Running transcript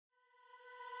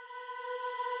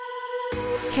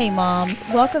Hey moms,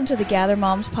 welcome to the Gather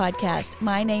Moms podcast.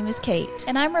 My name is Kate.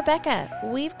 And I'm Rebecca.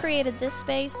 We've created this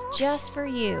space just for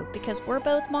you because we're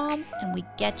both moms and we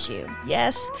get you.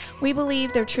 Yes, we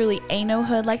believe there truly ain't no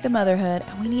hood like the motherhood,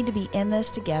 and we need to be in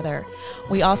this together.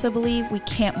 We also believe we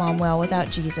can't mom well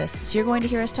without Jesus, so you're going to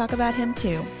hear us talk about him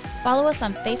too. Follow us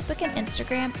on Facebook and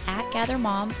Instagram at Gather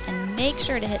Moms and make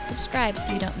sure to hit subscribe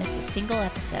so you don't miss a single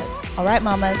episode. All right,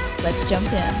 mamas, let's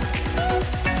jump in.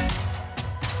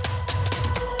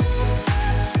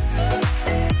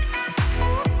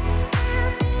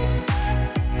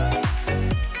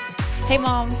 Hey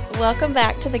moms, welcome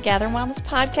back to the Gather Moms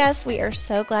podcast. We are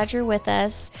so glad you're with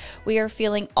us. We are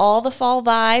feeling all the fall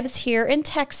vibes here in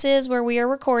Texas where we are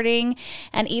recording.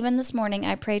 And even this morning,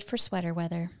 I prayed for sweater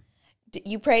weather.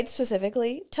 You prayed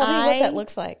specifically? Tell me what that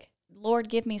looks like. Lord,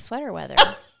 give me sweater weather.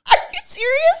 Are you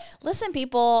serious? Listen,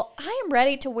 people, I am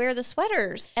ready to wear the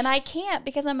sweaters. And I can't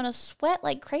because I'm going to sweat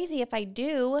like crazy if I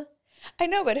do. I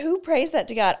know, but who prays that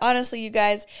to God? Honestly, you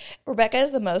guys, Rebecca is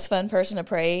the most fun person to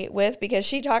pray with because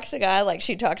she talks to God like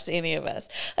she talks to any of us.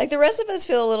 Like the rest of us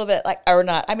feel a little bit like, or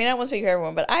not. I mean, I don't want to speak for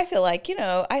everyone, but I feel like,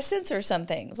 I censor some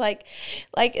things. Like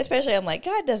especially I'm like,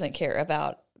 God doesn't care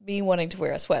about me wanting to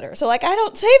wear a sweater. So I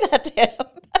don't say that to him.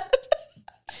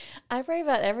 I pray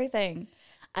about everything.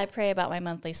 I pray about my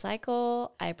monthly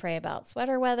cycle. I pray about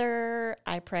sweater weather.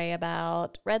 I pray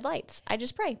about red lights. I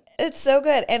just pray. It's so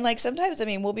good. And sometimes,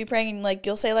 we'll be praying,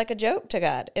 you'll say a joke to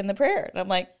God in the prayer. And I'm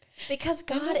like, because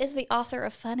God is the author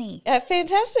of funny.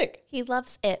 Fantastic. He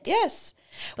loves it. Yes.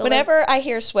 But whenever I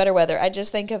hear sweater weather, I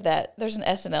just think of that. There's an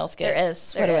SNL skit. There is.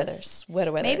 Sweater weather.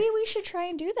 Sweater weather. Maybe we should try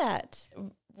and do that.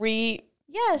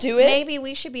 Yes. Do it? Maybe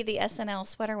we should be the SNL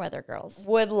sweater weather girls.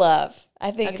 Would love.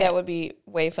 I think that would be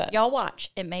way fun. Y'all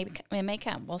watch. It may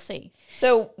come. We'll see.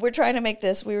 So we're trying to make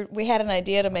this. We had an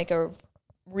idea to make a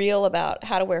reel about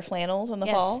how to wear flannels in the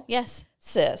fall. Yes.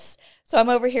 Sis. So I'm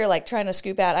over here trying to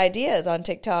scoop out ideas on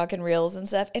TikTok and reels and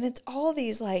stuff. And it's all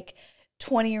these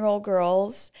 20-year-old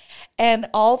girls. And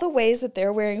all the ways that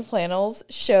they're wearing flannels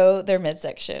show their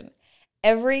midsection.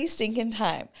 Every stinking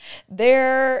time.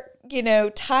 They're,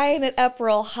 tying it up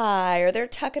real high or they're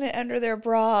tucking it under their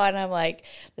bra. And I'm like,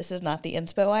 this is not the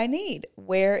inspo I need.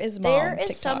 Where is mom There is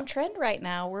TikTok? some trend right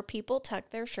now where people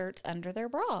tuck their shirts under their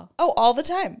bra. Oh, all the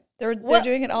time. They're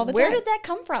doing it all the time. Where did that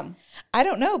come from? I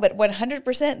don't know, but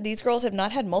 100% these girls have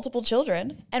not had multiple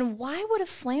children. And why would a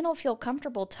flannel feel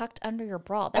comfortable tucked under your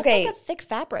bra? That's like a thick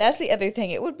fabric. That's the other thing.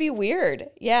 It would be weird.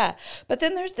 Yeah. But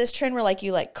then there's this trend where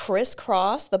you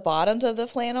crisscross the bottoms of the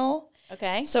flannel.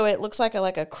 Okay. So it looks like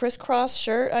a crisscross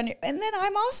shirt on your, and then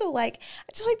I'm also I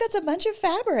just that's a bunch of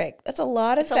fabric. That's a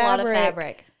lot of fabric. It's a lot of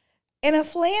fabric. And a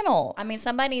flannel.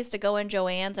 Somebody needs to go in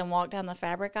Joann's and walk down the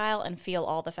fabric aisle and feel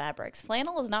all the fabrics.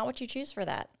 Flannel is not what you choose for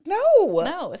that.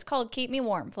 No, it's called Keep Me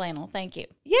Warm flannel. Thank you.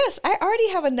 Yes, I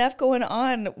already have enough going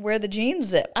on where the jeans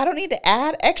zip. I don't need to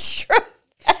add extra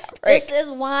fabric. This is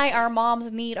why our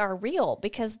moms need our reel,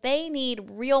 because they need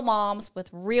real moms with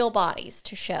real bodies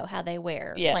to show how they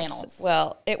wear flannels.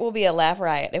 Well, it will be a laugh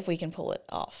riot if we can pull it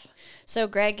off. So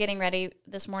Greg, getting ready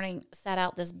this morning, sat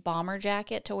out this bomber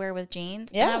jacket to wear with jeans.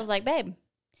 Yeah. And I was like, babe,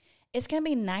 it's going to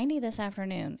be 90 this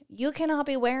afternoon. You cannot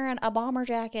be wearing a bomber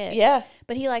jacket. Yeah.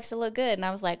 But he likes to look good. And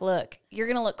I was like, look, you're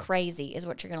going to look crazy is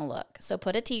what you're going to look. So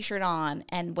put a T-shirt on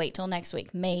and wait till next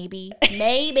week. Maybe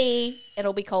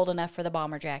it'll be cold enough for the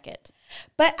bomber jacket.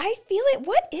 But I feel it.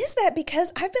 What is that?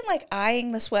 Because I've been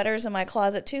eyeing the sweaters in my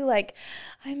closet too.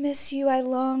 I miss you. I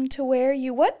long to wear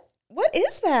you. What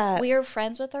is that? We are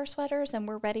friends with our sweaters and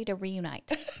we're ready to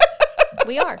reunite.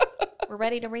 We are. We're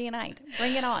ready to reunite.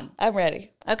 Bring it on. I'm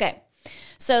ready. Okay.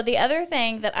 So the other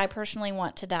thing that I personally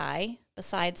want to die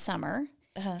besides summer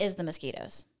is the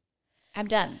mosquitoes. I'm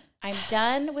done. I'm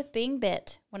done with being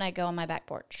bit when I go on my back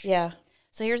porch. Yeah.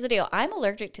 So here's the deal. I'm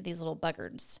allergic to these little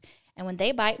buggers. And when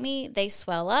they bite me, they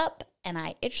swell up and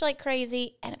I itch like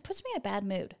crazy and it puts me in a bad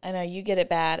mood. I know you get it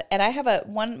bad. And I have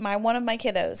one of my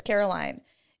kiddos, Caroline,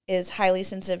 is highly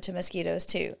sensitive to mosquitoes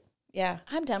too. Yeah.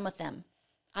 I'm done with them.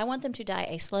 I want them to die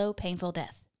a slow, painful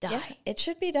death. Die. Yeah, it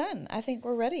should be done. I think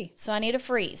we're ready. So I need a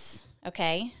freeze,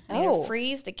 okay? I need a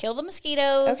freeze to kill the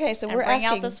mosquitoes. Okay, so we're bring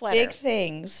asking out the sweater. big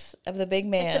things of the big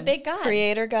man. It's a big God.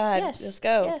 Creator God. Yes. Let's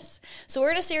go. Yes. So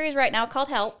we're in a series right now called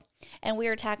Help, and we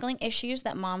are tackling issues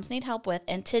that moms need help with.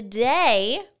 And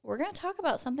today, we're going to talk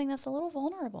about something that's a little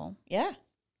vulnerable. Yeah.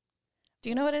 Do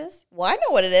you know what it is? Well, I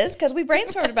know what it is because we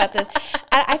brainstormed about this.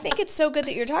 I think it's so good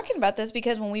that you're talking about this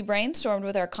because when we brainstormed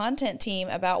with our content team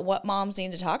about what moms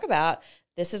need to talk about,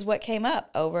 this is what came up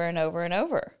over and over and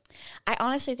over. I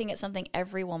honestly think it's something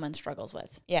every woman struggles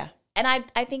with. Yeah. And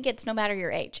I think it's no matter your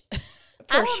age.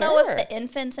 I don't know if the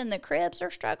infants in the cribs are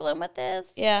struggling with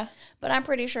this. Yeah. But I'm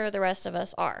pretty sure the rest of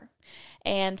us are.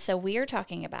 And so we are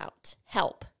talking about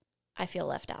help. I feel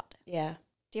left out. Yeah.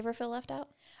 Do you ever feel left out?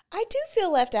 I do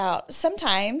feel left out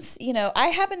sometimes. You know, I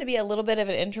happen to be a little bit of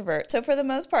an introvert. So for the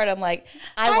most part, I'm like,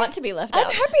 I want to be left out.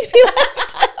 I'm happy to be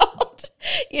left out.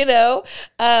 You know,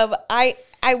 I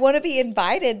want to be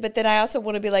invited, but then I also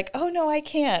want to be like, oh, no, I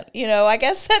can't. You know, I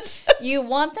guess that's. You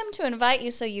want them to invite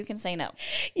you so you can say no.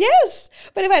 Yes.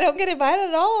 But if I don't get invited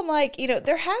at all, I'm like, you know,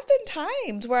 there have been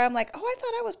times where I'm like, oh, I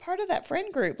thought I was part of that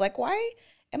friend group. Like, why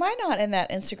am I not in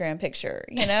that Instagram picture?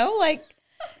 You know, like.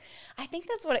 I think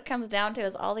that's what it comes down to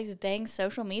is all these dang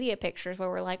social media pictures where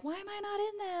we're like, why am I not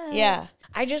in that? Yeah.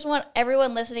 I just want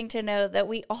everyone listening to know that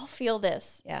we all feel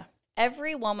this. Yeah.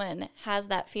 Every woman has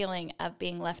that feeling of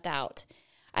being left out.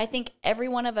 I think every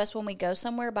one of us, when we go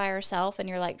somewhere by ourselves and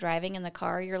you're like driving in the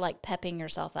car, you're like pepping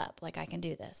yourself up. Like, I can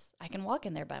do this. I can walk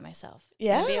in there by myself. It's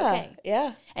gonna be okay.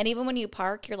 Yeah. And even when you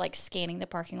park, you're like scanning the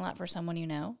parking lot for someone you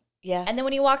know. Yeah. And then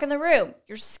when you walk in the room,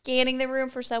 you're scanning the room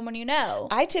for someone you know.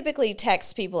 I typically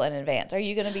text people in advance. Are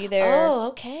you going to be there? Oh,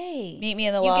 okay. Meet me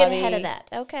in the you lobby. You get ahead of that.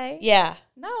 Okay. Yeah.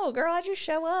 No, girl, I just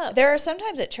show up. There are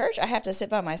sometimes at church I have to sit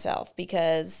by myself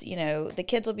because, you know, the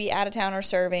kids will be out of town or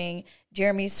serving.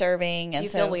 Jeremy's serving. Do you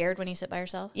feel weird when you sit by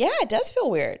yourself? Yeah, it does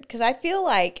feel weird because I feel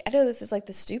like, I know this is like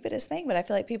the stupidest thing, but I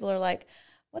feel like people are like,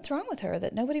 what's wrong with her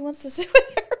that nobody wants to sit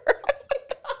with her? Oh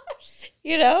my gosh.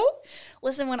 You know?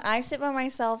 Listen, when I sit by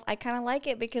myself, I kind of like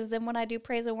it because then when I do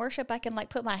praise and worship, I can like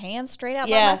put my hands straight out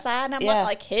by my side and I'm not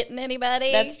like hitting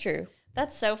anybody. That's true.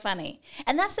 That's so funny.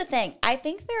 And that's the thing. I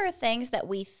think there are things that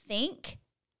we think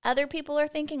other people are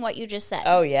thinking, what you just said.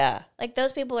 Oh, yeah. Like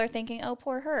those people are thinking, oh,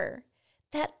 poor her.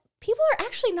 That people are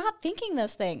actually not thinking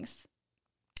those things.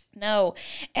 No.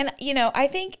 And, you know, I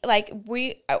think like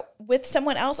with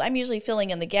someone else, I'm usually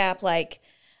filling in the gap like,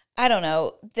 I don't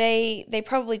know, they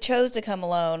probably chose to come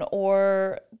alone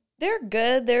or they're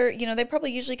good. They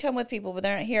probably usually come with people, but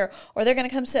they're not here or they're going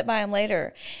to come sit by them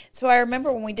later. So I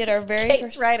remember when we did our very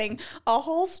Kate's writing a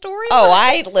whole story. Oh,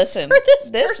 I listen. For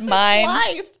this mind.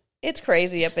 Life. It's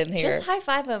crazy up in here. Just high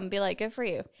five them and be like, good for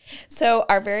you. So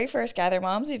our very first Gather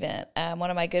Moms event, one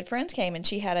of my good friends came and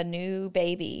she had a new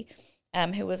baby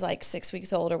who was like 6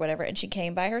 weeks old or whatever. And she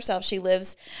came by herself. She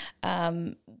lives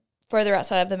further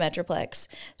outside of the Metroplex.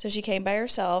 So she came by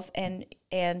herself and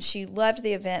she loved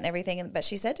the event and everything. But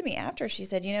she said to me after, she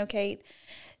said, you know, Kate,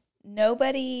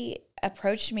 nobody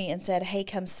approached me and said, hey,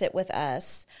 come sit with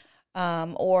us.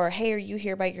 Or, hey, are you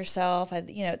here by yourself?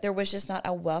 There was just not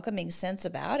a welcoming sense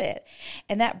about it.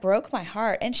 And that broke my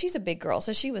heart. And she's a big girl,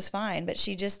 so she was fine, but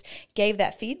she just gave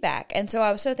that feedback. And so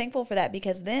I was so thankful for that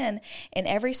because then in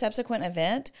every subsequent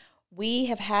event, we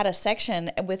have had a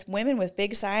section with women with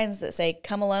big signs that say,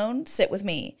 come alone, sit with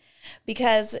me.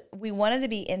 Because we wanted to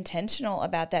be intentional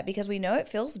about that because we know it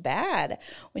feels bad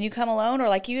when you come alone or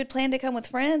like you had planned to come with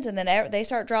friends and then they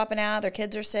start dropping out, their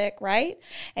kids are sick, right?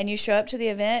 And you show up to the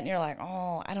event and you're like,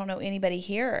 oh, I don't know anybody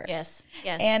here. Yes.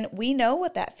 And we know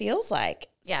what that feels like.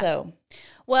 Yeah. So.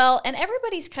 Well, and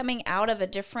everybody's coming out of a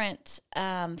different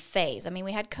phase. I mean,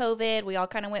 we had COVID. We all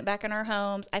kind of went back in our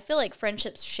homes. I feel like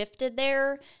friendships shifted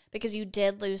there because you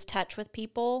did lose touch with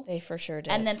people. They for sure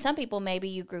did. And then some people maybe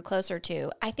you grew closer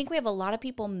to. I think we have a lot of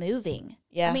people moving.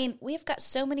 Yeah. I mean, we've got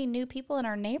so many new people in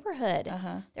our neighborhood.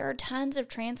 Uh-huh. There are tons of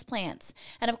transplants.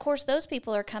 And of course, those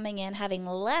people are coming in having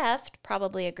left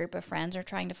probably a group of friends or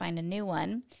trying to find a new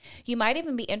one. You might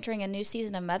even be entering a new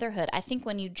season of motherhood. I think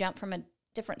when you jump from a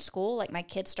different school, like my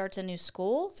kid starts a new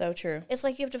school. So true. It's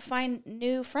like you have to find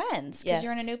new friends because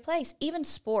you're in a new place. Even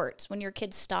sports, when your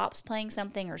kid stops playing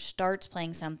something or starts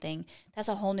playing something, that's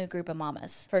a whole new group of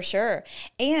mamas. For sure.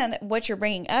 And what you're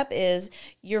bringing up is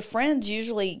your friends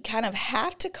usually kind of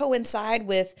have to coincide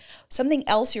with something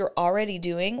else you're already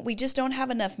doing. We just don't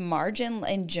have enough margin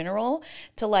in general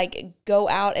to like go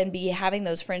out and be having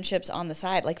those friendships on the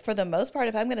side. Like for the most part,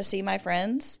 if I'm going to see my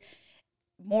friends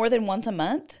more than once a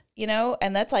month,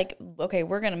 and that's like, okay,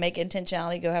 we're going to make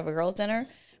intentionality, go have a girls' dinner.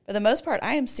 For the most part,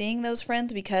 I am seeing those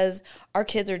friends because our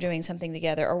kids are doing something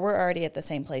together or we're already at the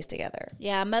same place together.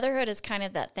 Yeah, motherhood is kind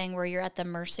of that thing where you're at the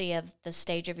mercy of the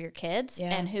stage of your kids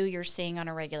and who you're seeing on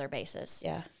a regular basis.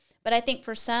 Yeah. But I think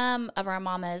for some of our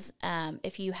mamas,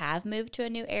 if you have moved to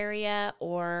a new area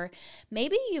or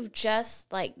maybe you've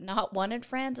just like not wanted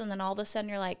friends and then all of a sudden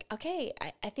you're like, okay,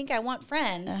 I think I want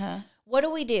friends. Uh-huh. What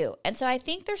do we do? And so I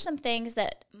think there's some things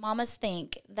that mamas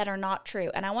think that are not true.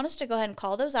 And I want us to go ahead and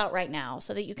call those out right now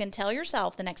so that you can tell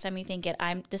yourself the next time you think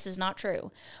this is not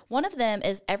true. One of them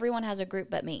is everyone has a group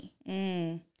but me.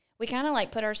 We kind of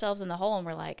like put ourselves in the hole and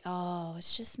we're like, oh,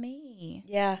 it's just me.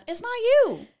 Yeah. It's not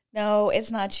you. No,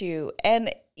 it's not you.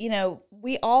 And,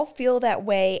 we all feel that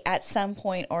way at some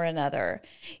point or another.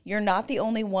 You're not the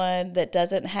only one that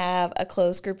doesn't have a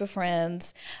close group of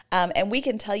friends. And we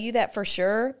can tell you that for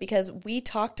sure because we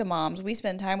talk to moms. We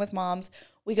spend time with moms.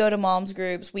 We go to moms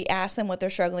groups. We ask them what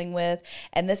they're struggling with.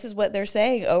 And this is what they're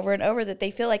saying over and over, that they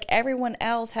feel like everyone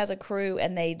else has a crew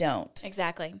and they don't.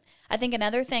 Exactly. I think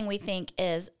another thing we think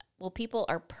is, well, people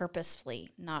are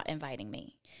purposefully not inviting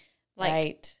me.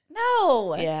 Right.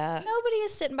 No. Yeah. Nobody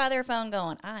is sitting by their phone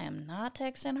going, I am not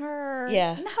texting her.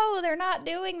 Yeah. No, they're not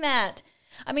doing that.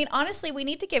 I mean, honestly, we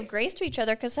need to give grace to each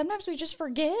other because sometimes we just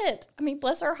forget. I mean,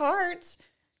 bless our hearts.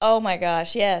 Oh, my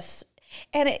gosh. Yes.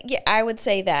 And I would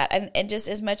say that, and just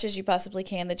as much as you possibly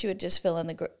can, that you would just fill in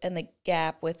the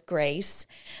gap with grace,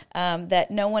 that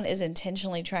no one is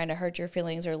intentionally trying to hurt your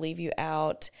feelings or leave you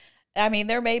out. I mean,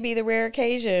 there may be the rare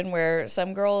occasion where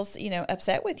some girl's,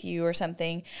 upset with you or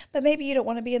something, but maybe you don't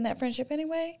want to be in that friendship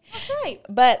anyway. That's right.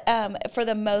 But for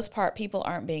the most part, people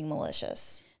aren't being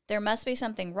malicious. There must be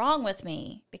something wrong with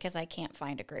me because I can't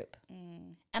find a group.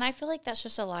 And I feel like that's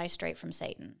just a lie straight from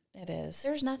Satan. It is.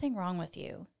 There's nothing wrong with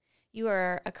you. You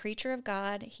are a creature of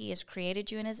God. He has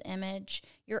created you in his image.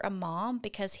 You're a mom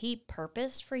because he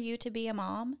purposed for you to be a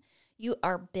mom. You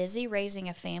are busy raising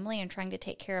a family and trying to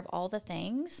take care of all the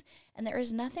things. And there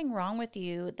is nothing wrong with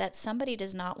you that somebody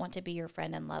does not want to be your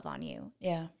friend and love on you.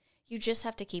 Yeah. You just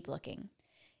have to keep looking.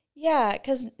 Yeah,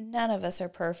 because none of us are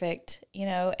perfect,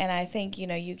 and I think,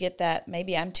 you get that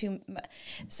maybe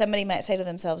somebody might say to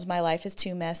themselves, my life is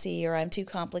too messy, or I'm too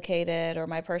complicated, or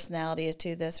my personality is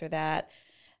too this or that.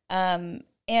 And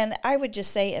I would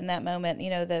just say in that moment,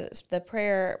 the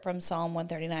prayer from Psalm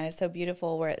 139 is so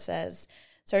beautiful where it says,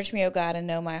 search me, O God, and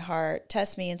know my heart.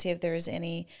 Test me and see if there is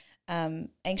any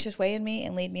anxious way in me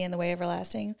and lead me in the way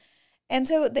everlasting. And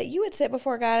so that you would sit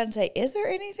before God and say, is there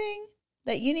anything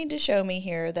that you need to show me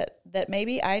here that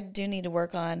maybe I do need to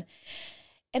work on?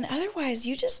 And otherwise,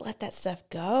 you just let that stuff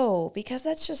go because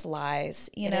that's just lies,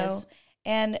 you know? Is.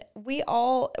 And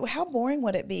how boring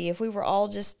would it be if we were all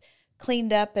just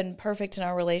cleaned up and perfect in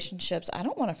our relationships? I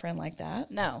don't want a friend like that.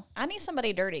 No, I need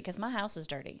somebody dirty because my house is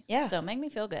dirty. Yeah. So make me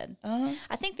feel good. Uh-huh.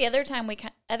 I think the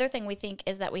other thing we think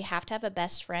is that we have to have a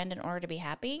best friend in order to be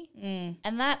happy.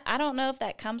 And that, I don't know if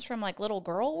that comes from like little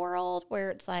girl world where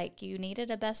it's like you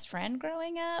needed a best friend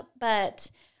growing up.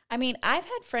 But I mean, I've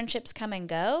had friendships come and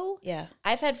go. Yeah.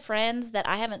 I've had friends that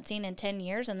I haven't seen in 10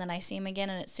 years and then I see them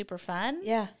again and it's super fun.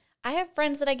 Yeah. I have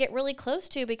friends that I get really close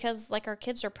to because like our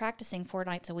kids are practicing 4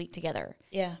 nights a week together.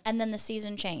 Yeah. And then the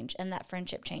season change and that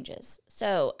friendship changes.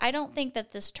 So I don't think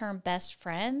that this term best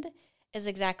friend is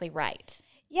exactly right.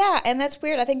 Yeah, and that's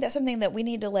weird. I think that's something that we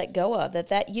need to let go of,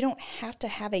 that you don't have to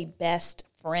have a best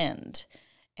friend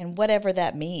and whatever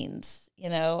that means,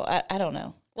 I don't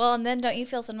know. Well, and then don't you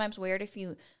feel sometimes weird if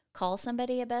you call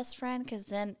somebody a best friend? Because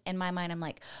then in my mind, I'm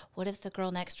like, what if the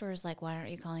girl next door is like, why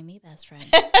aren't you calling me best friend?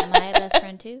 Am I a best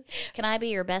friend too? Can I be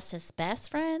your bestest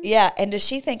best friend? Yeah, and does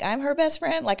she think I'm her best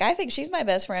friend? Like, I think she's my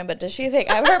best friend, but does she think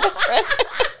I'm her best friend?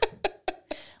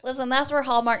 Listen, that's where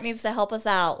Hallmark needs to help us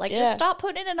out. Like, Yeah. just stop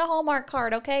putting it in a Hallmark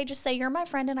card, okay? Just say, you're my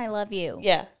friend and I love you.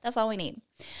 Yeah. That's all we need.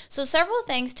 So several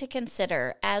things to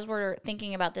consider as we're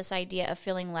thinking about this idea of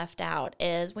feeling left out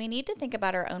is we need to think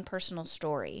about our own personal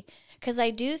story. Because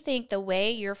I do think the way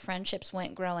your friendships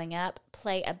went growing up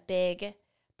play a big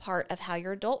part of how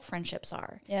your adult friendships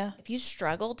are. Yeah. If you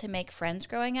struggled to make friends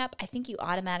growing up, I think you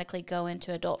automatically go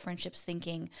into adult friendships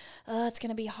thinking, oh, it's going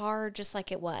to be hard just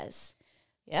like it was.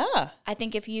 Yeah. I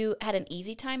think if you had an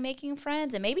easy time making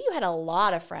friends, and maybe you had a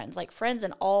lot of friends, like friends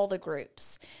in all the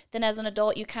groups, then as an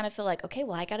adult, you kind of feel like, okay,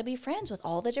 well, I got to be friends with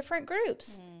all the different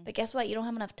groups. But guess what? You don't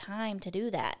have enough time to do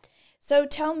that. So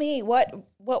tell me, what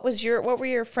were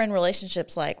your friend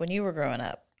relationships like when you were growing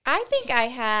up? I think I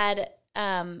had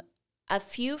a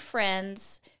few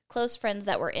friends, close friends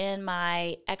that were in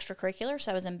my extracurricular.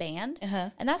 So I was in band,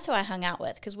 and that's who I hung out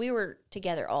with because we were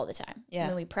together all the time. Yeah. I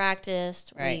mean, we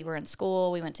practiced, Right. we were in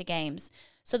school, we went to games.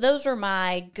 So those were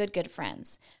my good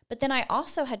friends. But then I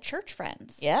also had church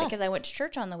friends. Yeah. Because I went to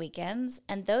church on the weekends,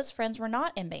 and those friends were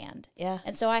not in band. Yeah.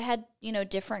 And so I had,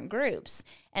 different groups.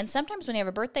 And sometimes when you have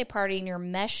a birthday party and you're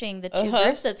meshing the two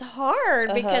groups, it's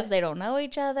hard because they don't know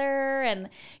each other. And,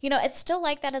 it's still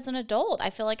like that as an adult. I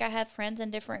feel like I have friends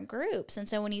in different groups. And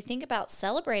so when you think about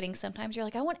celebrating, sometimes you're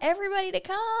like, I want everybody to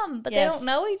come, but Yes. they don't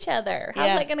know each other. How's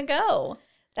Yeah. that going to go?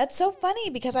 That's so funny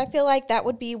because I feel like that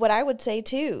would be what I would say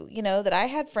too, that I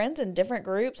had friends in different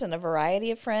groups and a variety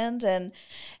of friends. And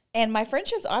And my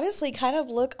friendships honestly kind of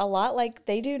look a lot like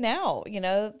they do now. You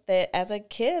know, that as a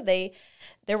kid,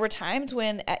 there were times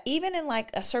when, even in like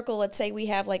a circle, let's say we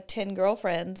have like 10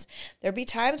 girlfriends, there'd be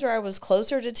times where I was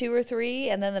closer to 2 or 3,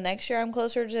 and then the next year I'm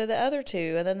closer to the other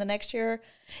 2, and then the next year,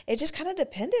 it just kind of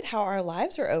depended how our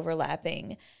lives are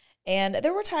overlapping. And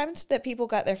there were times that people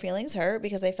got their feelings hurt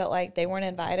because they felt like they weren't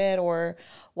invited, or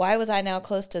why was I now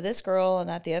close to this girl and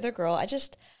not the other girl?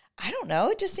 I don't know.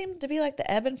 It just seemed to be like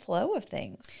the ebb and flow of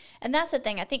things. And that's the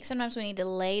thing. I think sometimes we need to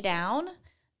lay down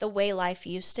the way life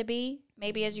used to be,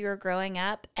 maybe as you were growing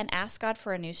up, and ask God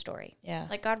for a new story. Yeah.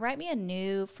 Like, God, write me a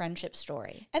new friendship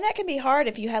story. And that can be hard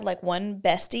if you had like one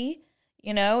bestie,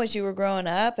 you know, as you were growing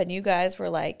up and you guys were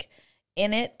like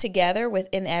in it together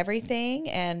within everything.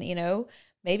 And, you know,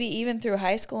 maybe even through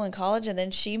high school and college, and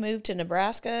then she moved to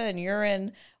Nebraska and you're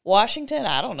in Washington.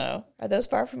 I don't know. Are those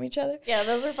far from each other? Yeah,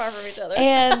 those are far from each other.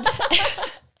 And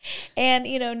and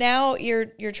you know, now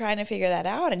you're trying to figure that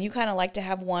out, and you kind of like to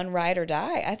have one ride or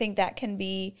die. I think that can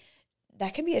be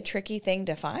a tricky thing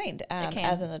to find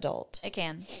as an adult. It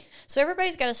can. So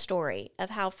everybody's got a story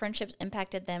of how friendships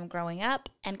impacted them growing up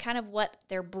and kind of what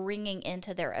they're bringing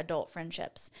into their adult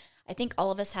friendships. I think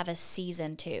all of us have a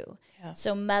season too. Yeah.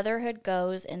 So motherhood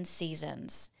goes in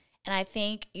seasons. And I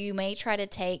think you may try to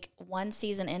take one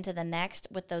season into the next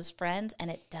with those friends, and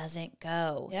it doesn't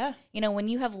go. Yeah. You know, when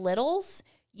you have littles,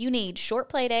 you need short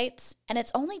play dates, and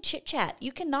it's only chit-chat.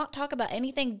 You cannot talk about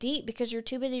anything deep because you're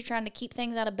too busy trying to keep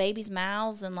things out of babies'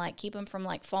 mouths and, like, keep them from,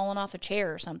 like, falling off a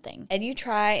chair or something. And you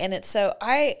try, and it's so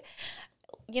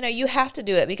you know, you have to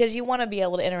do it because you want to be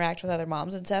able to interact with other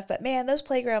moms and stuff. But, man, those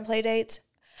playground play dates,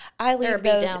 I leave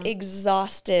those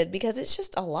exhausted because it's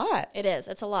just a lot. It is.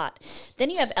 It's a lot.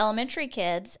 Then you have elementary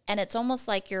kids, and it's almost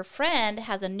like your friend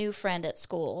has a new friend at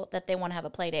school that they want to have a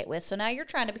play date with. So now you're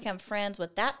trying to become friends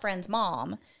with that friend's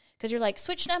mom because you're like,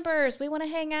 switch numbers. We want to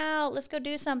hang out. Let's go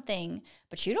do something.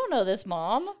 But you don't know this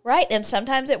mom. Right. And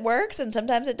sometimes it works and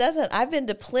sometimes it doesn't. I've been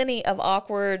to plenty of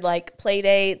awkward like play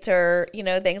dates or, you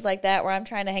know, things like that where I'm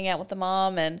trying to hang out with the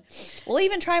mom, and we'll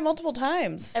even try multiple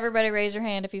times. Everybody raise your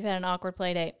hand if you've had an awkward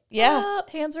play date. Yeah. Oh,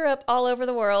 hands are up all over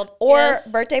the world. Or yes.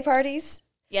 Birthday parties.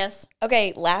 Yes.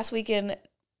 Okay. Last weekend,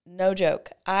 no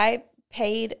joke, I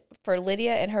paid for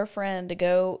Lydia and her friend to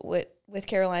go with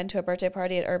Caroline to a birthday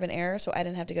party at Urban Air, so I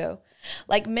didn't have to go.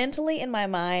 Like, mentally in my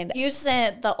mind, you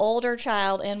sent the older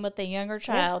child in with the younger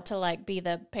child to, like, be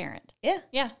the parent. Yeah.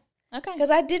 Yeah. Okay.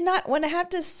 Because I did not want to have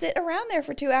to sit around there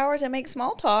for 2 hours and make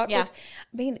small talk. Yeah.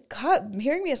 I mean, God,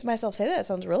 hearing myself say that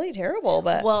sounds really terrible.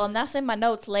 But well, and that's in my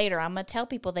notes later. I'm going to tell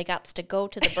people they got to go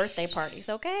to the birthday parties,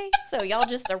 okay? So y'all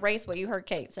just erase what you heard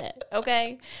Kate say,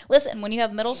 okay? Listen, when you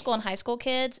have middle school and high school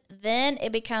kids, then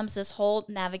it becomes this whole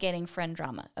navigating friend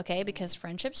drama, okay? Because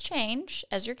friendships change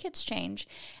as your kids change.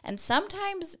 And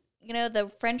sometimes, you know, the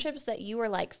friendships that you were,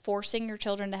 like, forcing your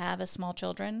children to have as small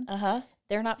children,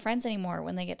 they're not friends anymore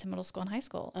when they get to middle school and high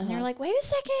school. And they're like, wait a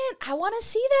second, I want to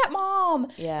see that mom.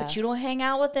 Yeah. But you don't hang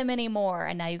out with them anymore.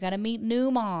 And now you got to meet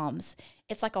new moms.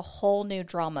 It's like a whole new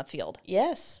drama field.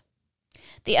 Yes.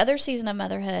 The other season of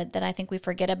motherhood that I think we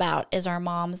forget about is our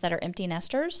moms that are empty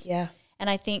nesters. Yeah. And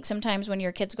I think sometimes when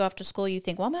your kids go off to school, you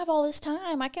think, well, I'm going to have all this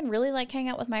time. I can really, like, hang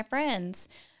out with my friends.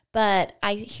 But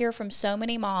I hear from so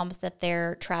many moms that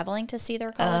they're traveling to see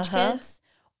their college kids.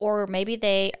 Or maybe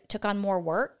they took on more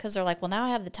work because they're like, well, now I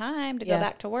have the time to go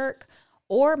back to work.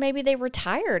 Or maybe they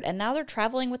retired and now they're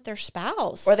traveling with their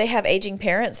spouse. Or they have aging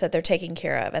parents that they're taking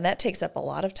care of, and that takes up a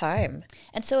lot of time.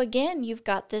 And so, again, you've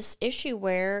got this issue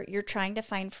where you're trying to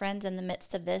find friends in the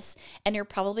midst of this, and you're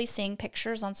probably seeing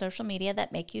pictures on social media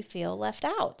that make you feel left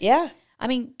out. Yeah. I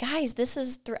mean, guys, this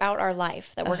is throughout our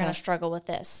life that we're going to struggle with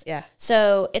this. Yeah.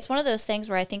 So it's one of those things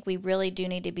where I think we really do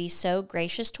need to be so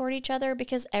gracious toward each other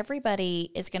because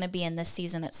everybody is going to be in this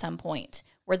season at some point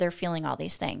where they're feeling all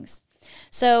these things.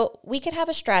 So we could have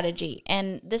a strategy,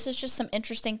 and this is just some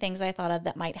interesting things I thought of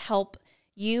that might help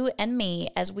you and me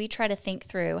as we try to think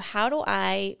through, how do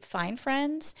I find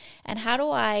friends and how do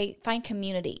I find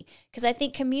community? Because I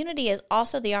think community is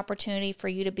also the opportunity for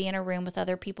you to be in a room with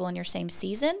other people in your same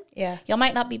season. Yeah. Y'all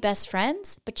might not be best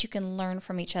friends, but you can learn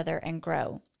from each other and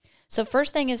grow. So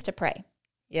first thing is to pray.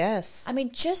 Yes. I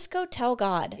mean, just go tell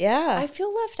God. Yeah. I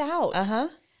feel left out.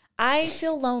 I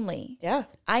feel lonely. Yeah.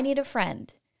 I need a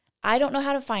friend. I don't know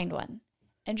how to find one.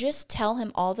 And just tell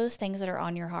him all those things that are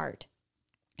on your heart.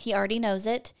 He already knows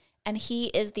it, and he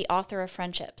is the author of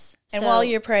friendships. And while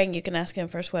you're praying, you can ask him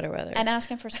for sweater weather. And ask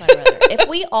him for sweater weather. If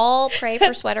we all pray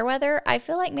for sweater weather, I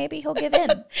feel like maybe he'll give in.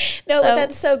 No, but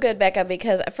that's so good, Becca,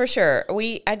 because for sure,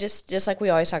 I just like we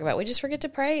always talk about, we just forget to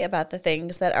pray about the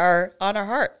things that are on our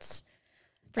hearts.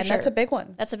 And that's a big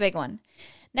one. That's a big one.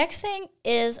 Next thing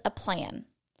is a plan.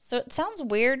 So it sounds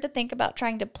weird to think about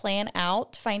trying to plan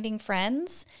out finding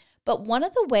friends, but one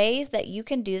of the ways that you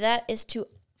can do that is to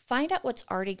find out what's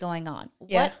already going on.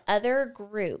 Yeah. What other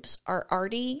groups are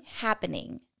already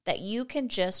happening that you can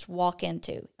just walk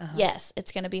into. Yes,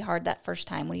 it's going to be hard that first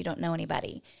time when you don't know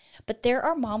anybody, but there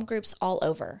are mom groups all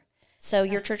over. So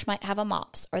your church might have a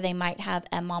MOPS, or they might have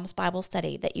a mom's Bible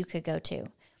study that you could go to.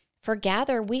 For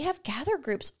Gather, we have Gather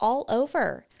groups all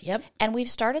over. Yep. And we've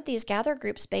started these Gather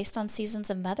groups based on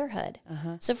seasons of motherhood.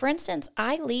 So for instance,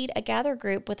 I lead a Gather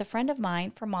group with a friend of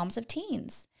mine for moms of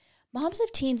teens. Moms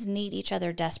of teens need each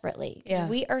other desperately because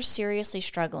we are seriously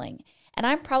struggling. And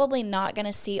I'm probably not going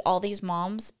to see all these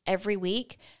moms every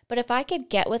week, but if I could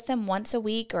get with them once a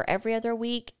week or every other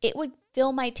week, it would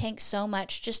fill my tank so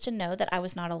much just to know that I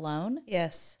was not alone.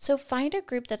 Yes. So find a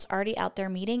group that's already out there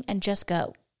meeting and just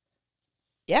go.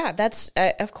 Yeah, that's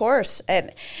of course,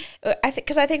 and I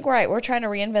think we're trying to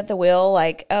reinvent the wheel.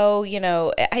 Like, oh,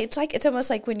 it's almost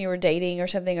like when you were dating or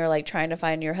something, or like trying to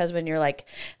find your husband. You're like,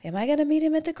 am I going to meet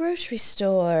him at the grocery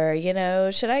store?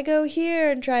 Should I go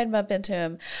here and try and bump into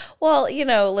him? Well,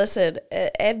 listen,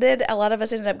 and then a lot of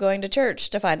us ended up going to church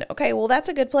to find. Okay, well, that's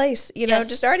a good place.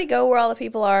 Just already go where all the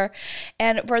people are.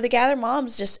 And for the Gather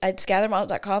Moms, it's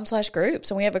gathermoms.com/groups,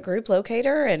 and we have a group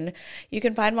locator, and you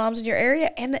can find moms in your area.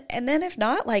 And then if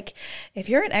not, like if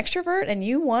you're an extrovert and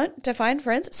you want to find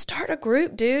friends, start a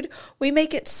group, dude. We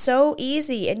make it so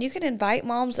easy, and you can invite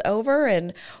moms over,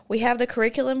 and we have the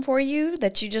curriculum for you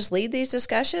that you just lead these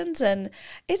discussions, and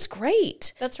it's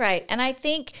great. That's right. And I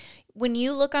think when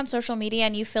you look on social media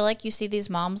and you feel like you see these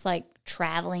moms like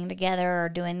traveling together or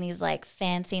doing these like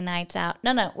fancy nights out.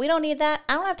 No, we don't need that.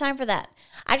 I don't have time for that.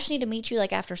 I just need to meet you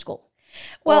like after school.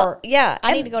 Well, or yeah.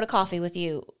 I need to go to coffee with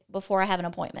you before I have an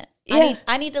appointment. Yeah.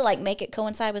 I need to like make it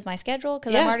coincide with my schedule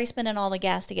because I'm already spending all the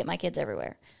gas to get my kids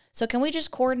everywhere. So can we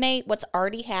just coordinate what's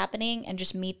already happening and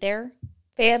just meet there?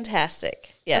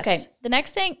 Fantastic. Yes. Okay. The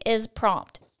next thing is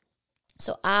prompt.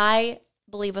 So I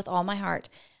believe with all my heart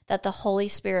that the Holy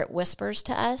Spirit whispers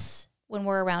to us when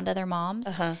we're around other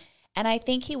moms. And I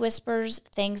think he whispers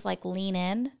things like lean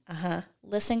in,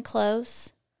 listen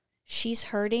close, she's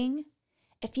hurting.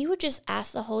 If you would just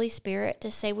ask the Holy Spirit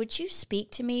to say, would you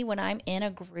speak to me when I'm in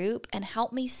a group and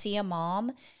help me see a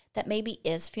mom that maybe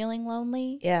is feeling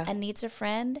lonely and needs a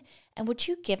friend? And would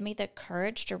you give me the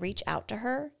courage to reach out to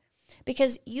her?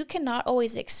 Because you cannot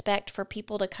always expect for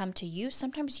people to come to you.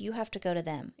 Sometimes you have to go to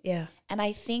them. Yeah. And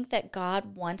I think that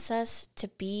God wants us to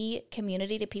be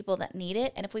community to people that need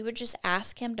it. And if we would just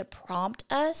ask him to prompt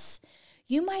us,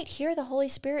 you might hear the Holy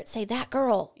Spirit say, that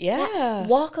girl. Yeah.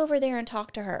 Walk over there and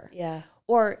talk to her. Yeah.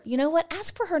 Or, you know what?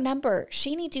 Ask for her number.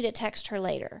 She needs you to text her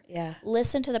later. Yeah.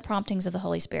 Listen to the promptings of the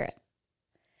Holy Spirit.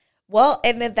 Well,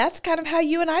 and that's kind of how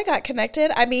you and I got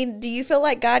connected. I mean, do you feel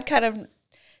like God kind of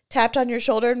tapped on your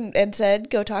shoulder and said,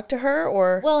 go talk to her?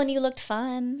 Or well, and you looked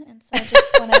fun, and so I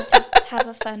just wanted to have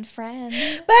a fun friend.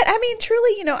 But, I mean,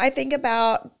 truly, I think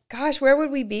about, gosh, where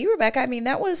would we be, Rebecca? I mean,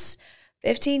 that was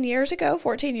 15 years ago,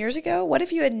 14 years ago. What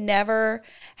if you had never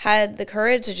had the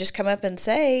courage to just come up and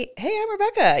say, hey, I'm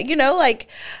Rebecca,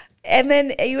 and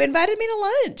then you invited me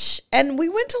to lunch and we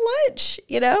went to lunch,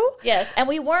 Yes. And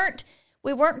we weren't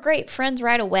great friends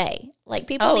right away. Like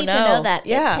people need to know that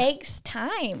it takes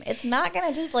time. It's not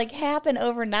going to just like happen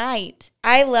overnight.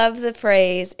 I love the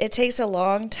phrase, it takes a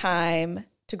long time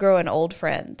to grow an old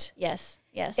friend. Yes.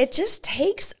 Yes. It just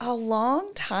takes a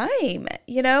long time,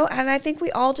 and I think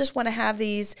we all just want to have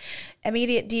these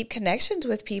immediate deep connections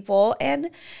with people, and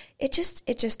it just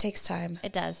takes time.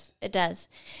 It does. It does.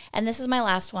 And this is my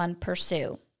last one,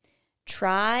 pursue.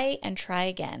 Try and try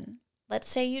again. Let's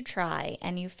say you try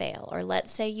and you fail, or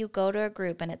let's say you go to a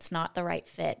group and it's not the right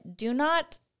fit. Do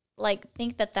not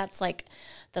think that that's like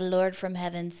the Lord from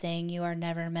heaven saying you are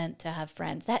never meant to have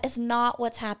friends. That is not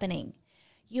what's happening.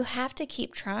 You have to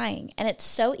keep trying. And it's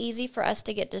so easy for us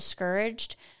to get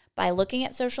discouraged by looking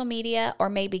at social media or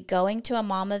maybe going to a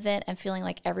mom event and feeling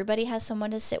like everybody has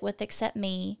someone to sit with except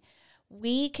me.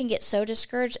 We can get so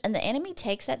discouraged, and the enemy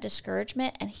takes that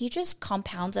discouragement and he just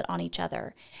compounds it on each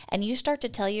other. And you start to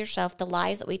tell yourself the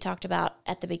lies that we talked about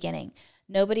at the beginning.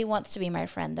 Nobody wants to be my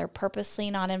friend. They're purposely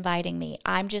not inviting me.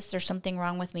 There's something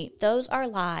wrong with me. Those are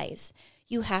lies.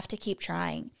 You have to keep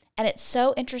trying. And it's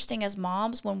so interesting as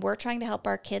moms when we're trying to help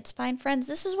our kids find friends.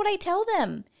 This is what I tell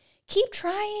them. keep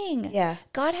trying. Yeah.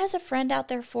 God has a friend out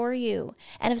there for you.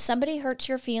 And if somebody hurts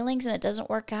your feelings and it doesn't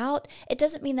work out, it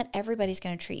doesn't mean that everybody's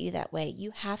going to treat you that way.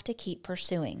 You have to keep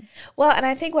pursuing. Well, and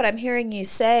I think what I'm hearing you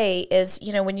say is,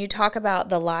 when you talk about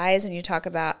the lies and you talk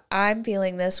about, I'm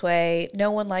feeling this way,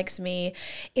 no one likes me,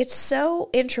 it's so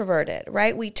introverted,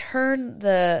 right? We turn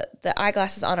the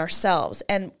eyeglasses on ourselves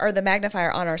or the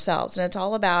magnifier on ourselves. And it's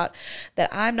all about that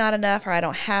I'm not enough or I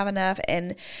don't have enough.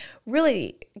 And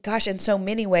really, gosh, in so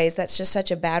many ways, that's just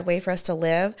such a bad way for us to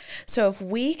live. So if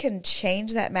we can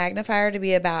change that magnifier to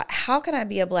be about how can I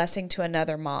be a blessing to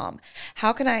another mom?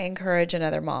 How can I encourage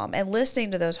another mom? And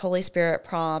listening to those Holy Spirit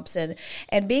prompts and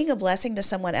being a blessing to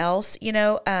someone else,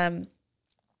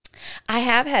 I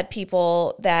have had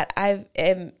people that I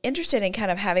am interested in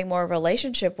kind of having more of a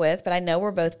relationship with, but I know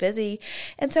we're both busy.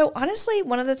 And so honestly,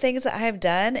 one of the things that I have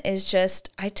done is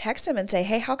just I text them and say,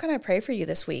 hey, how can I pray for you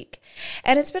this week?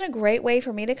 And it's been a great way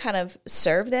for me to kind of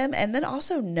serve them and then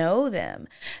also know them,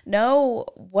 know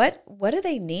what do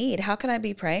they need? How can I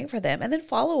be praying for them? And then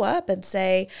follow up and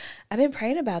say, I've been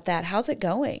praying about that. How's it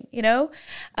going? And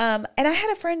I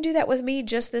had a friend do that with me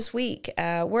just this week.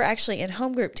 We're actually in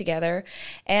home group together,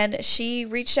 and she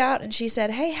reached out and she said,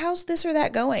 hey, how's this or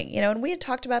that going? And we had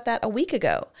talked about that a week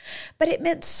ago, but it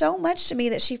meant so much to me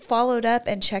that she followed up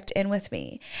and checked in with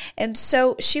me. And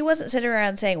so she wasn't sitting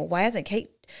around saying, well, why hasn't Kate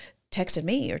texted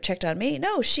me or checked on me?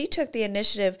 No, she took the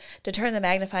initiative to turn the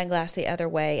magnifying glass the other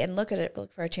way and look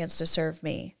for a chance to serve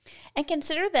me. And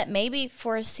consider that maybe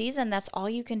for a season, that's all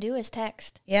you can do is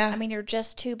text. Yeah. I mean, you're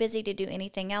just too busy to do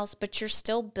anything else, but you're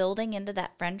still building into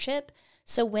that friendship.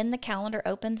 So when the calendar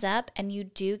opens up and you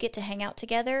do get to hang out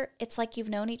together, it's like you've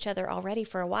known each other already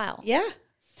for a while. Yeah.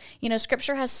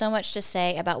 Scripture has so much to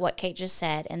say about what Kate just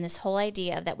said, and this whole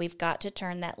idea of that we've got to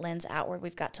turn that lens outward.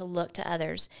 We've got to look to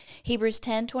others. Hebrews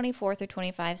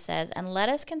 10:24-25 says, and let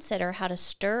us consider how to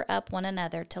stir up one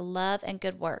another to love and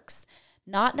good works,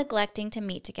 not neglecting to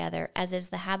meet together, as is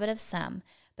the habit of some,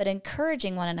 but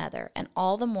encouraging one another, and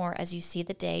all the more as you see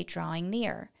the day drawing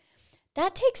near.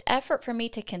 That takes effort for me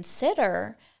to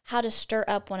consider how to stir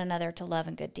up one another to love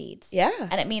and good deeds. Yeah.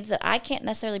 And it means that I can't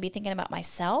necessarily be thinking about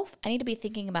myself. I need to be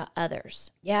thinking about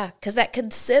others. Yeah, because that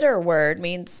consider word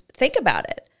means think about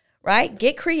it, right?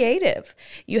 Get creative.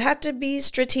 You have to be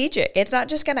strategic. It's not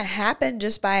just going to happen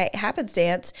just by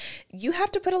happenstance. You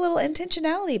have to put a little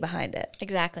intentionality behind it.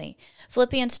 Exactly.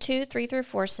 Philippians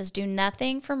 2:3-4 says, do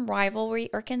nothing from rivalry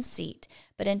or conceit,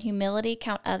 but in humility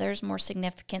count others more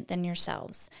significant than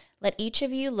yourselves. Let each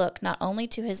of you look not only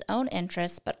to his own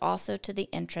interests, but also to the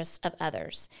interests of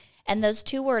others. And those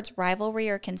two words, rivalry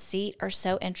or conceit, are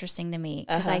so interesting to me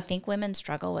because I think women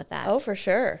struggle with that. Oh, for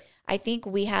sure. I think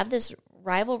we have this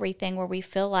rivalry thing where we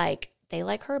feel like they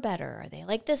like her better, or they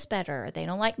like this better, or they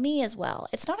don't like me as well.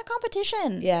 It's not a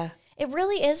competition. Yeah. It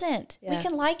really isn't. Yeah. We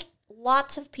can like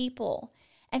lots of people.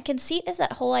 And conceit is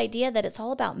that whole idea that it's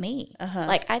all about me.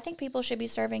 Like, I think people should be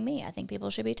serving me. I think people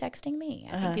should be texting me.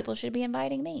 I think people should be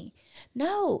inviting me.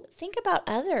 No, think about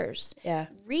others. Yeah.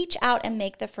 Reach out and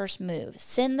make the first move.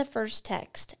 Send the first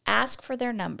text. Ask for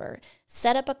their number.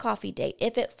 Set up a coffee date.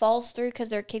 If it falls through because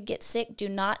their kid gets sick, do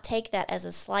not take that as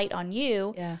a slight on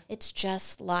you. Yeah. It's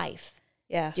just life.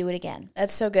 Yeah. Do it again.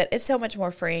 That's so good. It's so much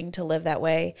more freeing to live that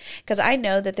way because I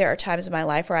know that there are times in my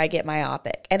life where I get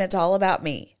myopic and it's all about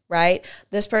me, right?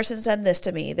 This person's done this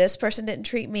to me. This person didn't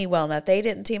treat me well enough. They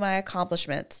didn't see my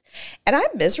accomplishments. And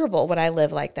I'm miserable when I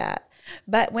live like that.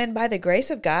 But when by the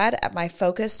grace of God, my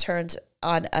focus turns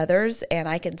on others and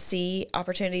I can see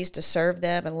opportunities to serve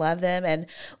them and love them and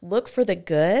look for the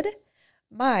good,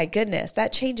 my goodness,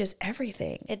 that changes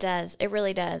everything. It does. It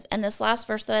really does. And this last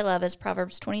verse that I love is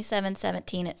Proverbs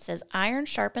 27:17. It says, iron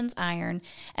sharpens iron,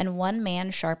 and one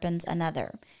man sharpens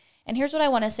another. And here's what I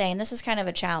want to say, and this is kind of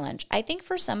a challenge. I think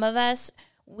for some of us,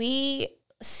 we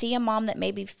see a mom that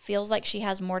maybe feels like she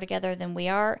has more together than we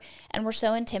are, and we're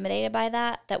so intimidated by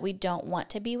that we don't want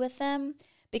to be with them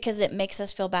because it makes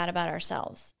us feel bad about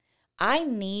ourselves. I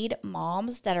need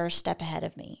moms that are a step ahead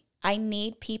of me. I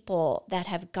need people that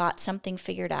have got something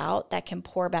figured out that can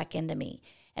pour back into me.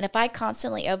 And if I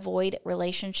constantly avoid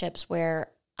relationships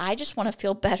where I just want to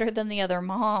feel better than the other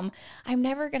mom, I'm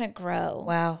never going to grow.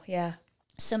 Wow, yeah.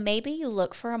 So maybe you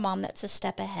look for a mom that's a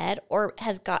step ahead or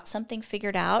has got something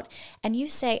figured out, and you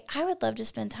say, I would love to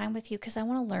spend time with you because I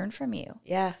want to learn from you.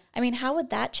 Yeah. I mean, how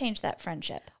would that change that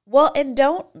friendship? Well, and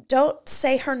don't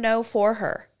say her no for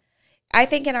her. I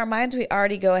think in our minds, we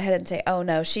already go ahead and say, oh,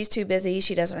 no, she's too busy.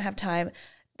 She doesn't have time.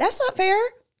 That's not fair.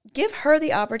 Give her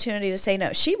the opportunity to say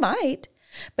no. She might,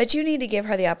 but you need to give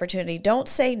her the opportunity. Don't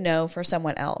say no for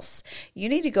someone else. You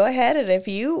need to go ahead, and if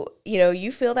you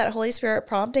feel that Holy Spirit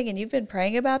prompting and you've been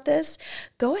praying about this,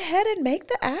 go ahead and make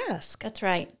the ask. That's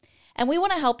right. And we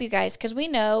want to help you guys because we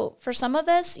know for some of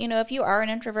us, if you are an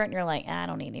introvert and you're like, I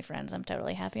don't need any friends. I'm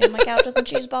totally happy on my couch with my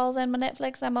cheese balls and my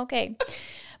Netflix. I'm okay.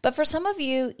 But for some of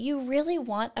you, you really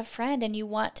want a friend and you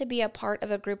want to be a part of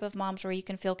a group of moms where you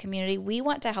can feel community. We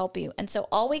want to help you. And so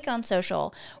all week on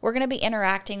social, we're going to be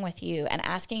interacting with you and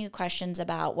asking you questions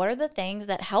about what are the things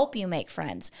that help you make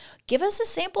friends. Give us a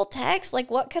sample text.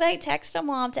 Like, what could I text a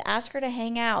mom to ask her to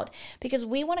hang out? Because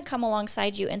we want to come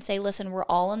alongside you and say, listen, we're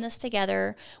all in this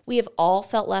together. We have all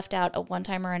felt left out at one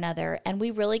time or another, and we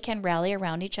really can rally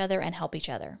around each other and help each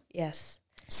other. Yes.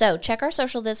 So check our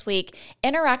social this week,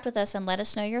 interact with us, and let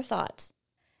us know your thoughts.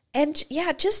 And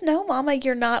yeah, just know, Mama,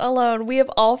 you're not alone. We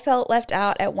have all felt left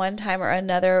out at one time or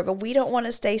another, but we don't want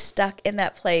to stay stuck in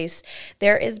that place.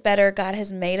 There is better. God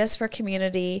has made us for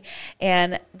community,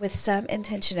 and with some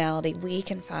intentionality, we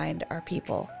can find our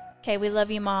people. Okay, we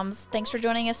love you, moms. Thanks for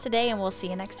joining us today, and we'll see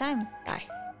you next time. Bye.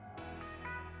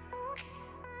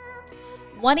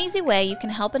 One easy way you can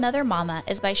help another mama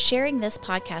is by sharing this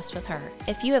podcast with her.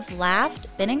 If you have laughed,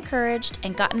 been encouraged,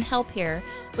 and gotten help here,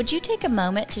 would you take a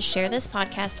moment to share this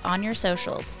podcast on your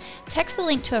socials? Text the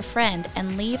link to a friend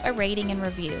and leave a rating and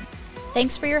review.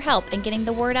 Thanks for your help in getting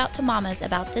the word out to mamas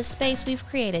about this space we've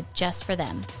created just for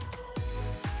them.